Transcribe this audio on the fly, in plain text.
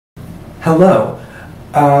Hello.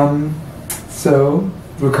 So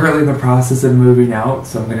we're currently in the process of moving out,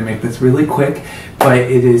 so I'm going to make this really quick, but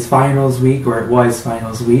it is finals week, or it was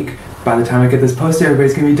finals week. By the time I get this posted,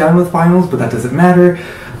 everybody's going to be done with finals, but that doesn't matter.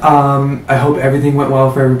 I hope everything went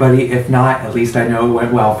well for everybody. If not, at least I know it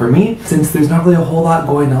went well for me. Since there's not really a whole lot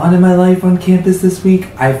going on in my life on campus this week,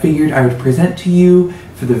 I figured I would present to you,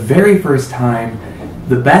 for the very first time,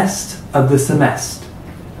 the best of the Semest.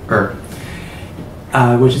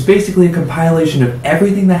 Which is basically a compilation of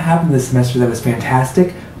everything that happened this semester that was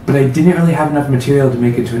fantastic, but I didn't really have enough material to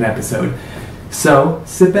make into an episode. So,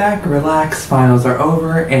 sit back, relax, finals are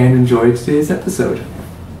over, and enjoy today's episode.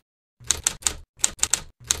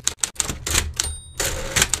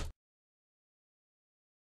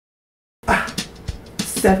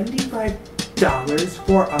 $75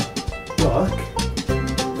 for a book?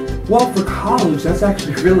 Well, for college, that's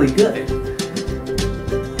actually really good.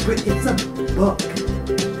 But it's a book.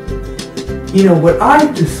 You know, what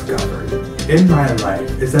I've discovered in my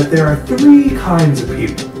life is that there are three kinds of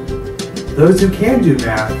people. Those who can do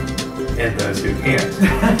math, and those who can't.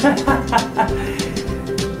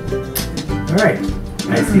 Alright,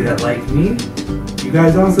 I see that like me, you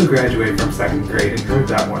guys also graduate from 2nd grade and heard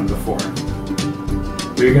that one before.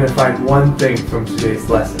 We're going to find one thing from today's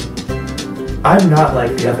lesson. I'm not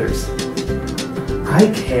like the others.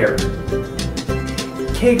 I care.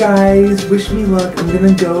 Hey guys, wish me luck. I'm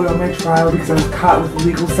gonna go on my trial because I was caught with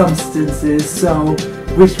illegal substances, so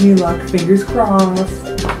wish me luck, fingers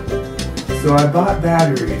crossed. So I bought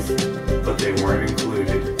batteries, but they weren't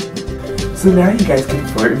included. So now you guys can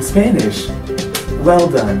flirt in Spanish. Well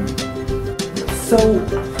done. So,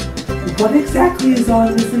 what exactly is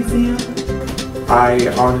on this exam?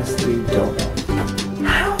 I honestly don't know.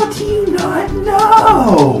 How do you not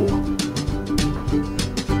know?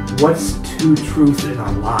 What's two truths and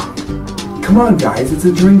a lie? Come on guys, it's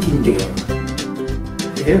a drinking game.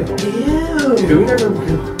 Ew. Ew. Who ever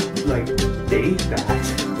will, like, date that?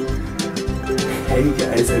 Hey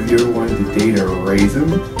guys, have you ever wanted to date a raisin?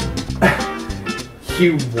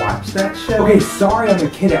 You watch that show? Okay, sorry, I'm a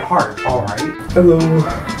kid at heart, alright? Hello.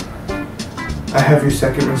 I have your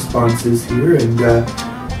second responses here, and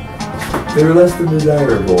they're less than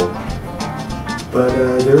desirable. But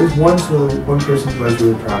there is one person who I was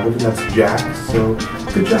really proud of, and that's Jack. So,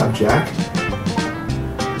 good job, Jack.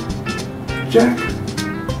 Jack,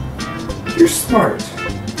 you're smart. I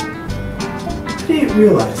didn't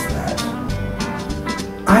realize that.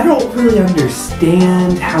 I don't really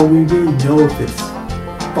understand how we really know if it's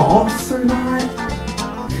false or not.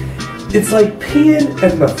 It's like peeing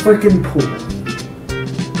in the frickin' pool.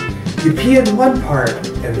 You pee in one part,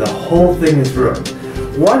 and the whole thing is ruined.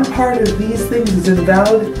 One part of these things is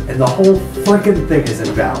invalid, and the whole frickin' thing is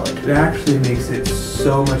invalid. It actually makes it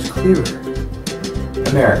so much clearer.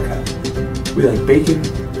 America. We like bacon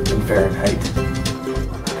and Fahrenheit.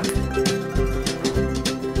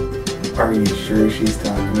 Are you sure she's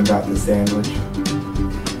talking about the sandwich?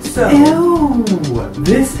 So, ew!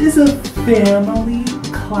 This is a family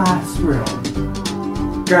classroom.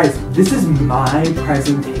 Guys, this is my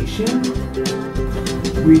presentation.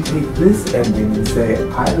 We take this ending and say,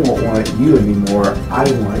 I don't want you anymore, I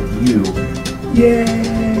want you. Yay!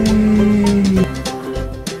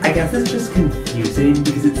 I guess it's just confusing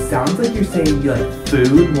because it sounds like you're saying you like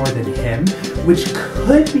food more than him, which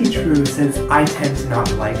could be true since I tend to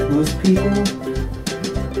not like most people.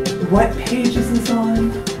 What page is this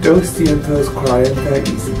on? Dos cientos cuarenta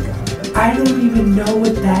y cinco. I don't even know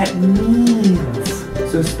what that means.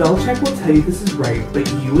 So spell check will tell you this is right, but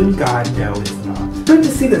you and God know it's not. Good to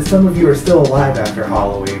see that some of you are still alive after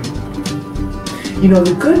Halloween. You know,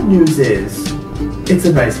 the good news is, it's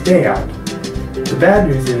a nice day out. The bad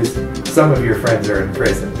news is, some of your friends are in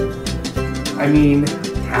prison. I mean,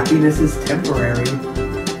 happiness is temporary.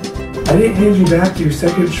 I didn't hand you back your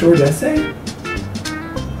second short essay?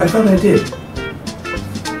 I thought I did.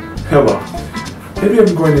 Oh well, maybe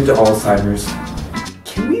I'm going into Alzheimer's.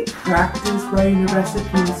 Can we practice writing a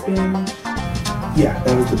recipe in Spanish? Yeah,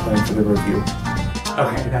 that was the plan for the review.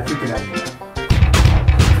 Okay, that's a good idea.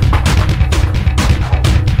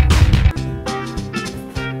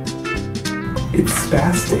 It's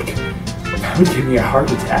spastic. That would give me a heart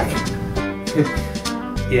attack.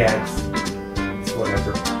 Yeah, it's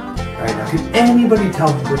whatever. Alright, now can anybody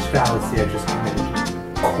tell me which fallacy I just committed?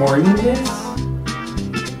 Corniness?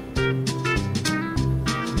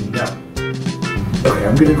 No. Okay,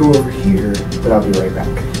 I'm gonna go over here, but I'll be right back.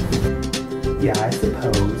 Yeah, I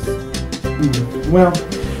suppose. Well,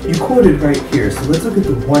 you quoted right here, so let's look at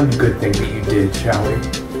the one good thing that you did, shall we?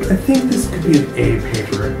 I think this could be an A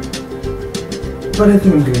paper. But I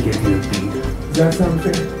think I'm gonna give you a B. Does that sound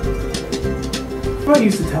fair? I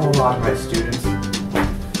used to tell a lot of my students,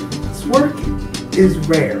 this work is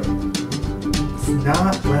rare. It's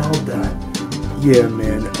not well done. Yeah,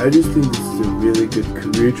 man, I just think this is a really good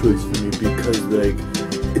career choice for me because, like,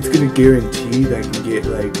 it's gonna guarantee that I can get,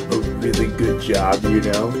 like, a really good job, you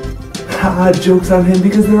know? Haha, joke's on him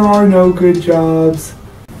because there are no good jobs.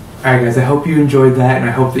 Alright guys, I hope you enjoyed that, and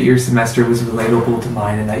I hope that your semester was relatable to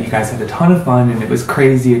mine and that you guys had a ton of fun and it was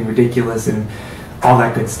crazy and ridiculous and all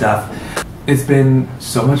that good stuff. It's been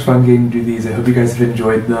so much fun getting to do these. I hope you guys have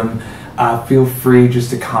enjoyed them. Feel free just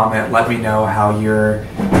to comment, let me know how your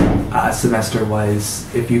semester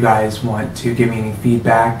was. If you guys want to give me any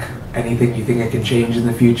feedback, anything you think I can change in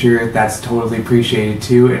the future, that's totally appreciated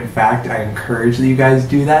too. In fact, I encourage that you guys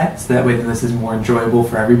do that, so that way then this is more enjoyable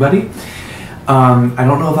for everybody. I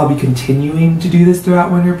don't know if I'll be continuing to do this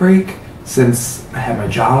throughout winter break, since I have my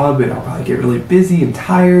job and I'll probably get really busy and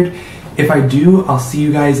tired. If I do, I'll see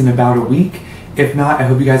you guys in about a week. If not, I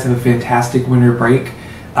hope you guys have a fantastic winter break.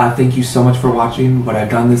 Thank you so much for watching what I've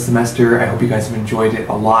done this semester. I hope you guys have enjoyed it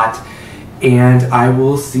a lot. And I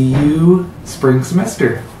will see you spring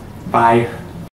semester. Bye.